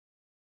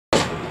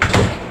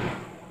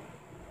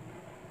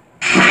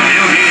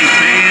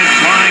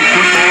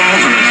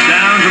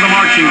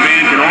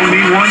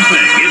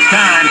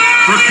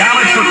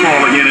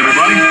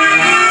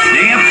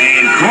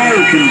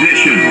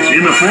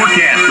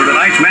forecast for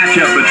tonight's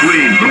matchup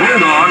between the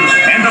Bulldogs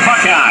and the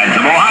Buckeyes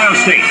of Ohio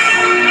State.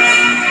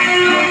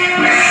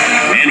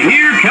 And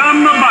here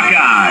come the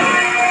Buckeyes.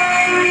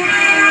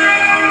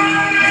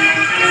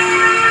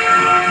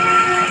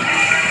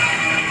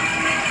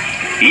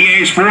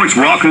 EA Sports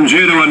welcomes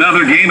you to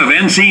another game of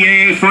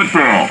NCAA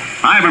football.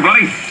 Hi,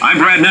 everybody. I'm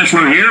Brad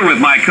Nessler here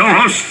with my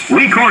co-hosts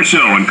Lee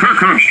Corso and Kirk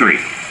Herbstreit.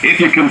 If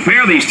you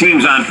compare these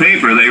teams on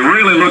paper, they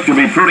really look to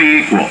be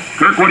pretty equal.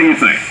 Kirk, what do you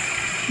think?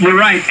 You're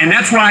right, and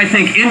that's why I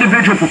think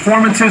individual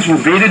performances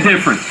will be the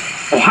difference.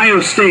 Ohio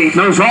State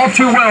knows all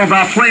too well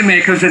about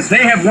playmakers as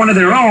they have one of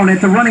their own at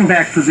the running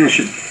back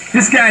position.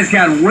 This guy's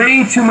got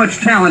way too much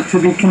talent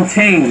to be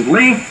contained.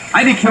 Lee,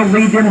 I think he'll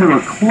lead them to a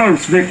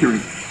close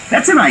victory.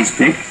 That's a nice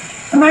pick.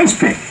 A nice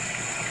pick.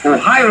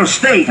 Ohio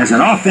State has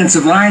an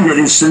offensive line that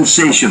is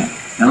sensational.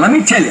 Now, let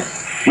me tell you,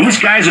 these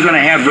guys are going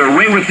to have their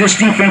way with this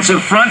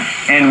defensive front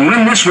and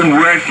win this one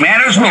where it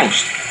matters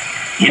most,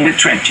 in the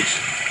trenches.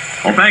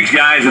 Well, thanks,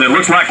 guys, and it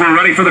looks like we're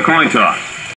ready for the coin toss.